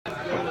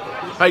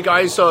Hey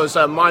guys, so it's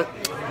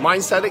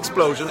Mindset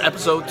Explosion,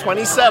 episode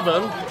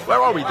 27.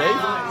 Where are we, Dave?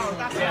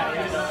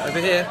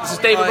 Over here. This is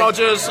David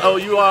Rogers. Oh,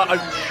 you are.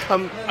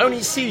 I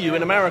only see you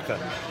in America.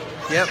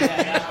 Yep,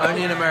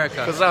 only in America.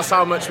 Because that's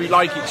how much we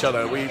like each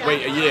other. We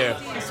wait a year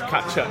to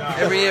catch up.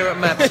 Every year at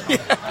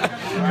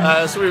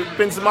MEPS. So we've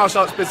been to the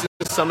Martial Arts Business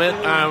Summit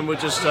and we're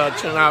just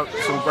chilling out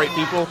with some great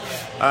people.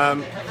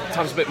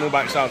 Tell us a bit more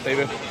about yourself,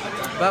 David.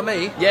 About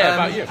me? Yeah,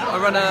 about you. I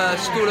run a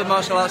school of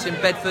martial arts in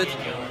Bedford,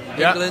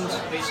 England.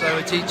 So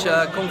I teach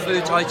Kung Fu,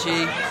 Tai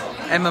Chi,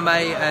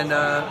 MMA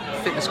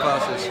and fitness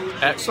classes.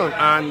 Excellent.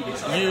 And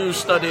you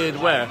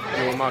studied where?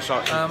 Your martial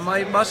arts?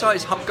 My martial art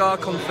is Hapgar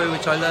Kung Fu,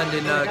 which I learned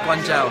in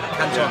Guangzhou,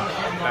 Canton.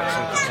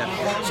 Excellent.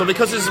 Yeah. So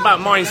because this is about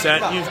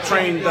mindset, you've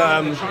trained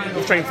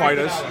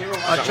fighters.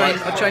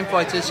 I train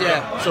fighters,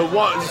 yeah. So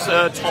what's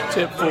a top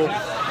tip for,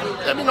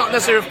 I mean, not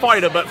necessarily a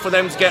fighter, but for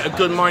them to get a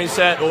good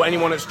mindset, or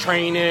anyone that's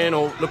training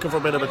or looking for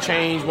a bit of a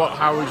change?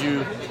 How would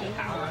you?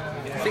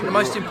 I think the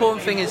most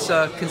important thing is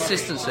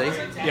consistency.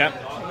 Yeah.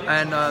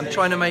 And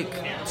trying to make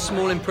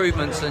small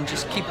improvements and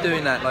just keep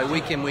doing that, like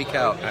week in, week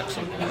out.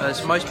 Excellent.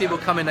 So most people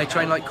come in, they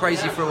train like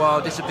crazy for a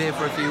while, disappear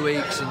for a few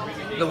weeks,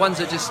 and the ones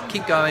that just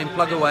keep going,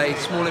 plug away,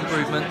 small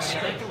improvements,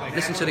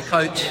 listen to the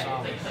coach,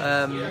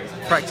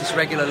 practice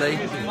regularly,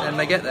 and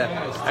they get there.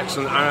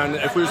 Excellent. And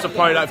if we was to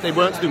apply that, if they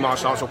weren't to do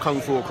martial arts or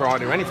kung fu or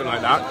karate or anything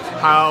like that,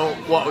 how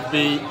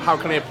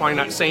can they apply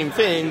that same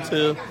thing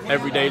to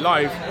everyday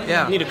life?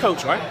 Yeah. You need a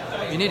coach, right?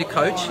 You need a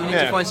coach. You need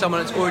to find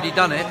someone that's already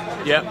done it.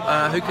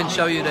 Yeah. Who can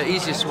show you the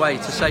easiest way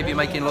to save you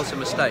making lots of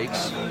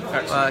mistakes.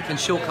 Can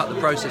shortcut the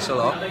process a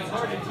lot.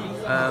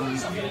 I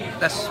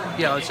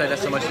would say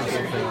that's the most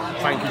important thing.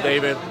 Thank you,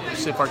 David.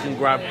 Let's see if I can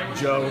grab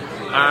Joe.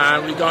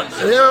 And we got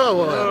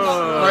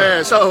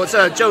So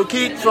it's Joe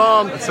Keat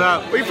from. What's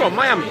up? Where are you from?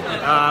 Miami.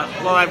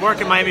 Well, I work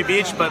in Miami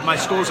Beach, but my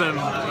school's in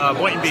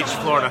Boynton Beach,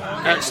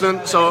 Florida.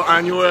 Excellent. So,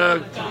 and you were a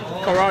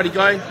karate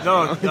guy?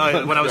 No,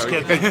 when I was a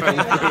kid.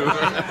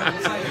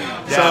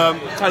 So,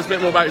 tell us a bit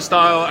more about your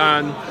style.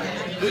 And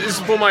this is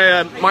for my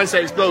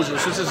mindset explosion.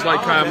 So this is like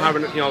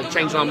having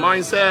changing our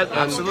mindset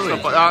and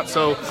stuff like that.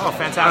 So,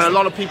 fantastic. And a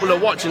lot of people are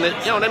watching it.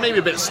 They may be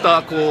a bit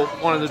stuck or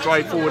wanting to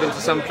drive forward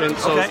into something.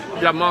 So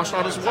we have martial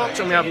artists watch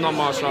and we have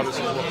non-martial artists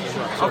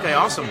watch. So, okay,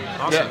 awesome.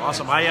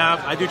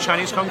 I do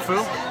Chinese Kung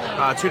Fu,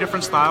 2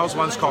 different styles.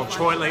 One's called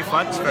Choi Lei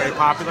Fut. It's very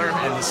popular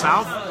in the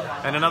South.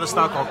 And another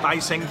style called Tai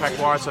Sing Pek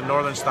War. It's a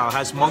northern style. It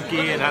has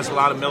monkey and has a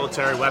lot of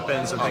military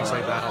weapons and things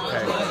like that.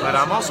 Okay. But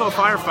I'm also a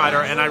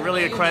firefighter, and I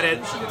really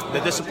accredit the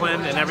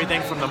discipline and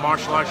everything from the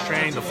martial arts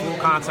training, the full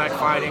contact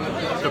fighting,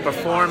 the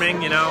performing,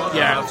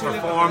 for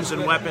forms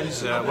and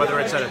weapons, whether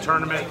it's at a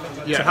tournament,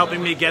 to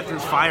helping me get through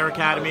Fire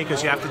Academy,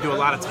 because you have to do a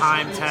lot of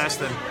time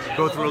tests and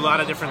go through a lot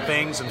of different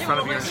things in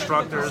front of your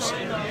instructors,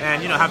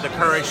 and have the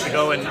courage to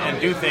go and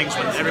do things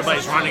when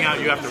everybody's running out.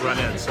 You have to run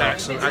in. So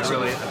Excellent.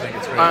 Really, I think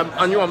it's great.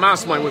 And you're a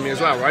mastermind with me as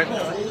well, right?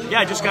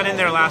 Yeah, I just got in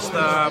there last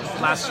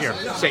year.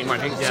 Same, I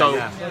think.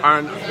 Yeah,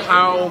 And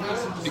how?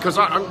 Because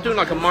I'm doing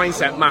like a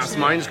mindset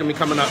mastermind. It's going to be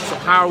coming up. So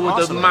how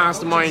would the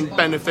mastermind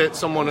benefit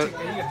someone?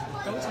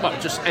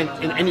 Just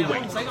in any way.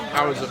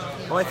 How is it?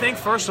 Well, I think,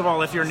 first of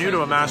all, if you're new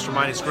to a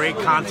mastermind, it's great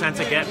content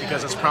to get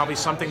because it's probably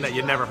something that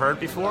you've never heard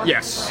before.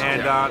 Yes.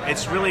 And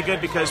it's really good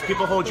because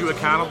people hold you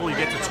accountable. You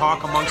get to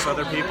talk amongst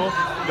other people.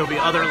 There'll be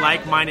other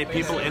like-minded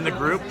people in the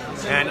group.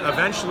 And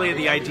eventually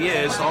the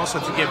idea is also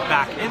to give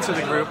back into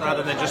the group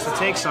rather than just to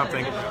take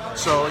something.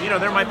 So,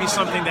 there might be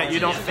something that you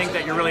don't think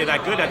that you're really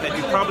that good at that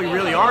you probably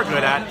really are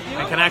good at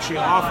and can actually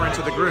offer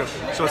into the group.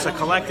 So it's a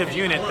collective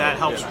unit that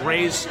helps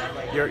raise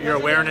your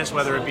awareness,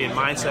 whether it be in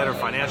mindset or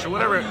financial,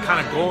 whatever kind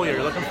of goal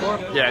you're looking for.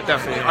 Yeah,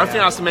 definitely. I think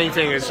that's the main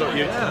thing is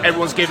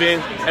everyone's giving,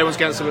 everyone's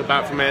getting something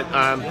back from it.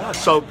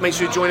 So make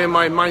sure you join in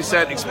my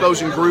Mindset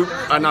Explosion group,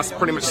 and that's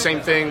pretty much the same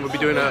thing. We'll be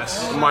doing a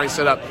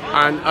mindset up.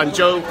 And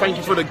Joe, thank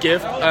you for the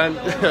gift. And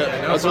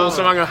as well,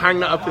 so I'm going to hang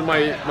that up in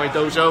my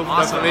dojo,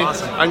 definitely.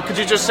 Awesome. And could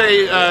you just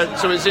say,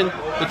 so it's in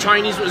the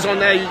Chinese was on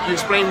there, you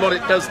explain what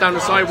it does down the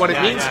side, what it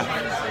means?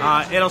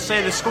 Yeah. It'll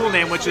say the school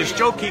name, which is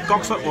Joe Keat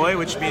Gok Sut Boy,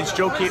 which means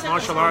Joe Keat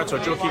Martial Arts or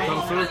Joe Keat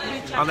Kung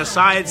Fu. On the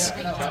sides,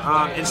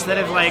 instead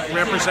of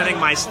representing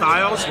my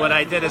styles, what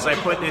I did is I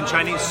put in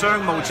Chinese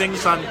Seung Mo Jing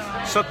San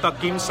Sut Tak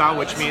Kim Sao,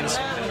 which means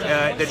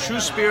the true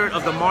spirit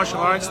of the martial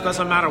arts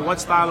doesn't matter what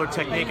style or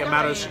technique, it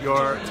matters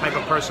your type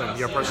of person,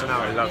 your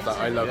personality.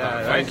 I love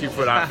that. Thank you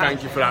for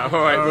that. All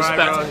right,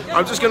 respect.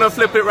 I'm just going to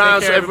flip it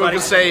around so everyone can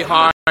say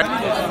hi.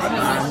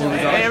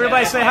 Hey,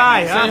 everybody say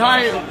hi. Say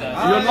hi.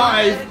 You're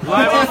live.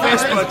 Live on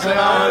Facebook. Say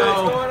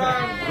hello.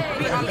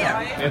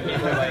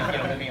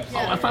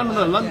 I found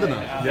another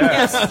Londoner.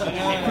 Yes.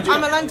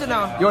 I'm a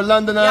Londoner. You're a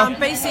Londoner? Yeah, I'm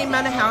based in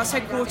Manor House,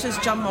 headquarters,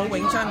 Jummo,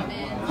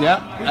 Wingzhen.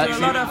 Yeah. We do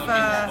a lot of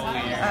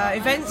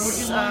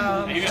events,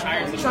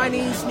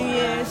 Chinese New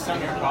Year's,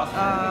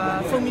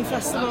 filming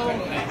festival.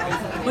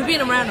 We've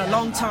been around a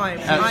long time.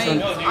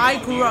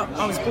 I grew up,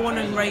 I was born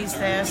and raised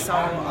there, so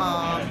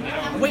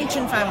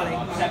Wingzhen family,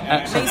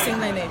 Beijing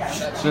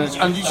lineage.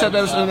 And you said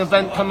there was an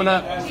event coming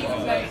up?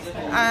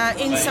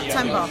 In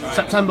September.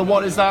 September,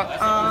 what is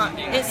that?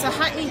 It's a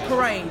Hackney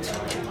Parade.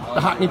 The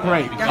Hackney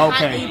Parade. The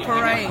Okay. Hackney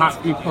Parade.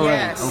 Hackney Parade.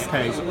 Yes.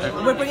 Okay.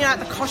 We're bringing out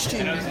the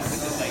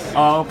costumes.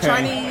 Oh, okay.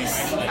 Chinese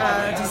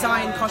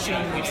design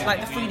costumes,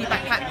 like the 3D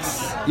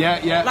backpacks.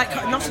 Yeah. Like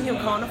Notting Hill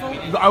Carnival.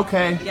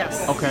 Okay.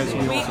 Yes. Okay. So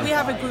We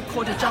have a group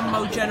called the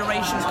Jumbo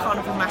Generations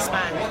Carnival Mass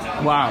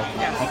Band. Wow.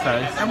 Yes.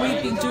 Okay. And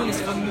we've been doing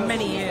this for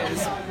many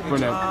years.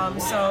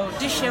 Brilliant. So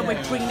this year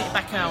we're bringing it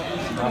back out.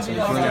 After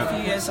a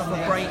few years of a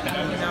break,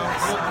 you know.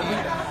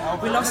 So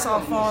we lost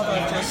our father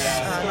just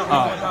not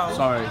long ago.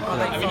 Sorry. Our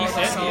late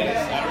father, so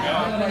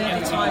we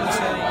needed time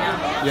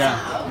to,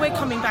 Yeah. We're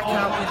coming back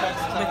out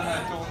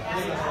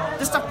with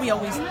the stuff we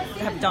always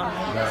have done.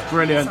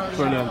 Brilliant. So,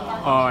 Brilliant.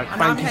 All right.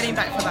 And I'm Thank you. heading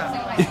back for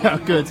that. Yeah.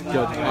 Good.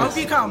 I hope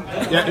you come.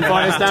 Yeah.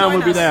 Invite us down. Join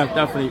We'll be us. there.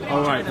 Definitely.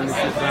 All right. Let me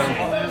sit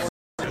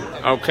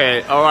down.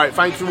 Okay, all right.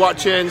 Thanks for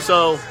watching.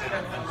 So,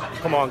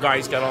 come on,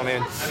 guys, get on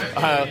in.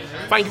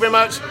 Thank you very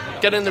much.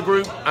 Get in the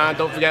group, and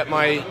don't forget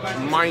my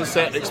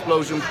Mindset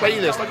Explosion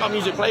playlist. I got a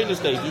music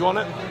playlist, Dave. Do you want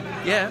it?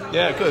 Yeah.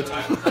 Yeah, good.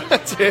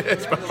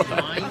 Cheers.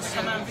 Bye-bye.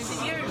 Come and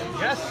visit you.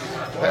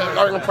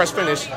 I'm gonna press finish.